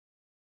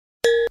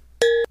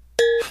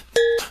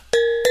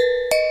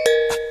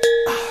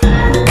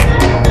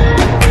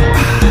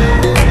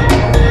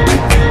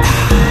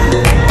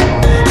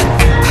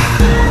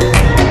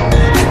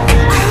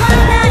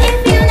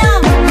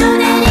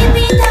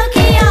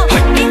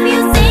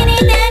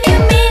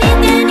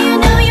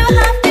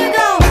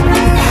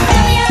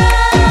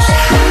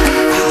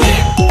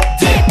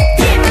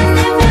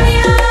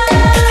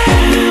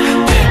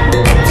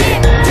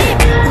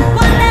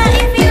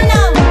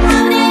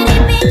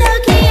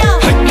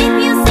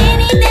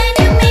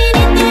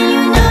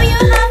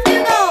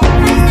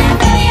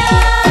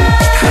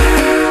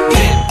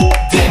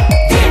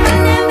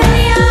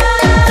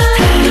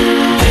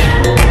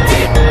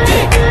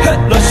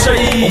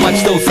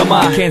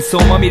喧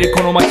騒まみれ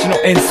この街の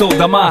演奏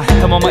玉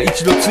たまま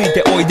一度つい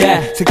ておい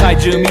で世界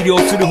中魅了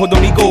するほど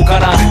に豪華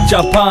なジ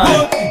ャパ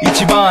ン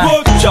一番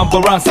ジャンプ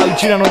アランさう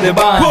ちらの出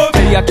番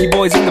テリヤキ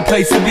ボーイズ in the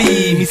place to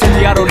be 見せ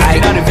てやろうオリ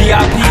ジナル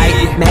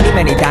VIP Many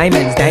many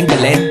diamonds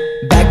dangling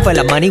Bag full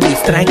of money we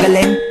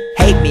strangling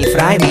Hate me,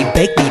 fry me,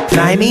 bake me,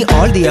 try me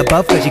All the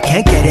above cause you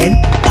can't get in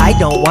I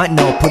don't want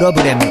no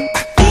problem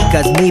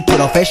Because me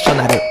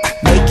professional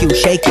Make you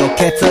shake your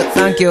cats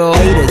Thank you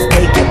Haters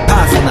take it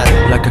personal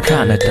Like a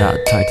Canada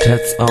対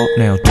鉄を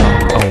ネオド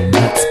ッグを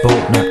熱望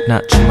なくな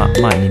っちまう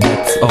前に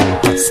熱を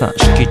発散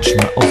しきっち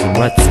まおうぜ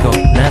Let's go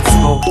Let's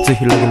go ぜ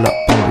ひレギュラ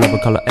ーのラブ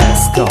からエ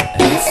スコ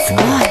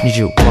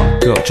20万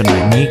個じゃ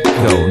ない2個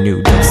入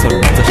力する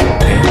のぜひを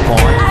ピンポイン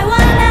ト I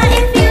wonder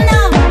if you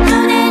know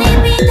How that it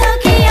be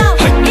Tokyo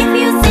If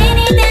you seen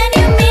it then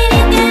you mean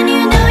it Then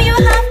you know you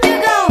have to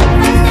go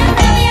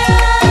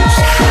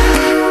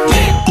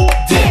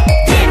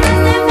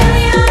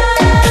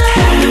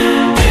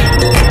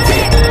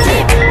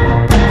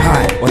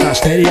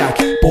私テリヤ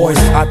キボイス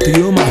あっと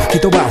いう間吹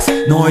き飛ば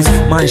すノイズ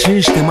慢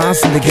心してま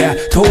すんでゲ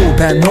ット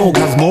ペンの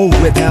数も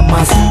増えて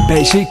ます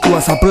ベーシック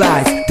はサプ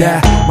ライズ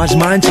でマジ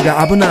毎日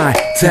が危ない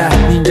ぜ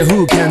忍者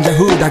風賢者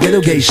風だけ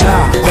どゲイシャ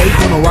ーフェイ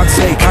クの惑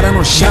星から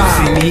のシャ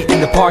ー See me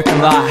in the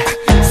parking lot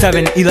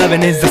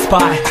 7-Eleven is the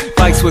spot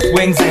Bikes with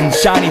wings and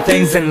shiny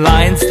things and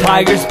lions,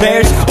 tigers,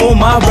 bears, oh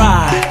my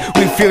ride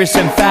We fierce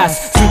and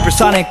fast,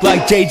 supersonic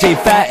like JJ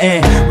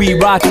Fatten We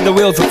ride till the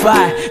wheels are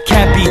flat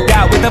Can't beat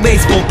that with a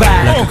baseball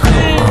bat Like a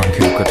cool on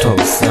急が飛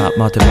ぶさ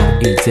待てば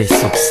いいぜ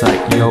即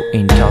歳よ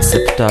インターセ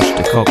プターし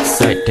て国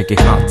際的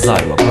犯罪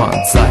は万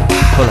歳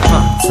ほらハ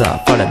ンザ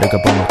ーファレルが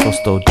ボムポ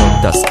ストを取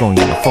り出す今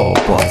夜の4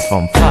 boys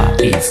from Far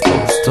East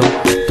Coast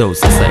どう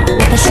せ最後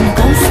私の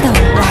ゴースト I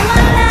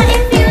wonder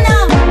if you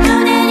know How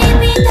that it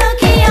be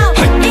Tokyo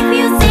If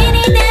you seen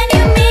it then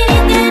you mean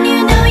it Then you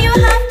know you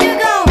have to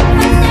go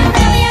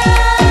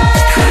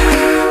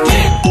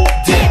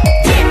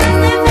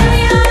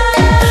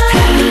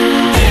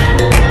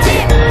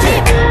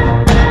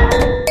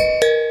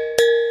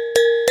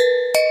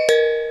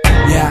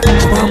Yeah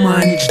一番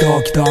毎日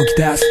ドキドキ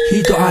ですヒ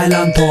ートアイ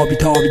ランド飛び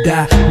飛びで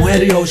燃え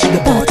る用紙で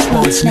ぼち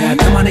ぼちね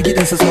玉ねぎ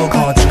で誘う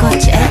こっちこっ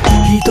ちへ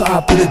ヒート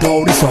アップで通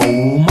りそ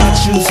う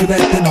街中すべ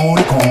て乗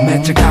り込むめ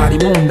っちゃ借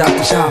りもんだっ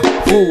てシャ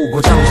ー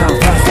ごちゃごちゃフ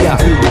ァスや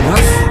フーナ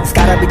ス It's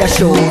gotta be the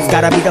shoes,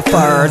 gotta be the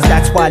furs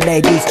That's why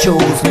ladies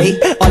choose me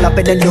All up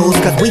in the news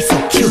cause we so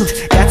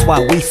cute That's why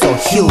we so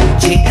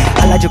huge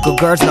Harajuku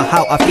girls know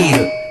how I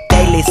feel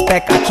Daily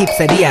spec I keep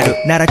it real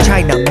Not a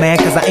China man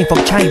cause I ain't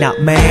from China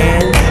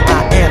man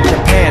I am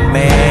Japan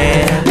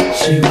man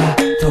私は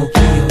時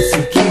を好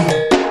き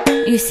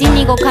You see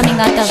Nigo coming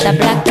out of the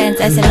black pants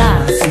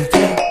SLR 素敵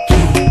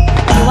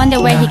You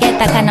wonder where he get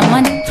that kind of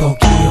money 時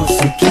を好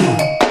き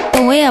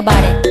Don't worry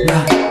about it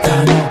な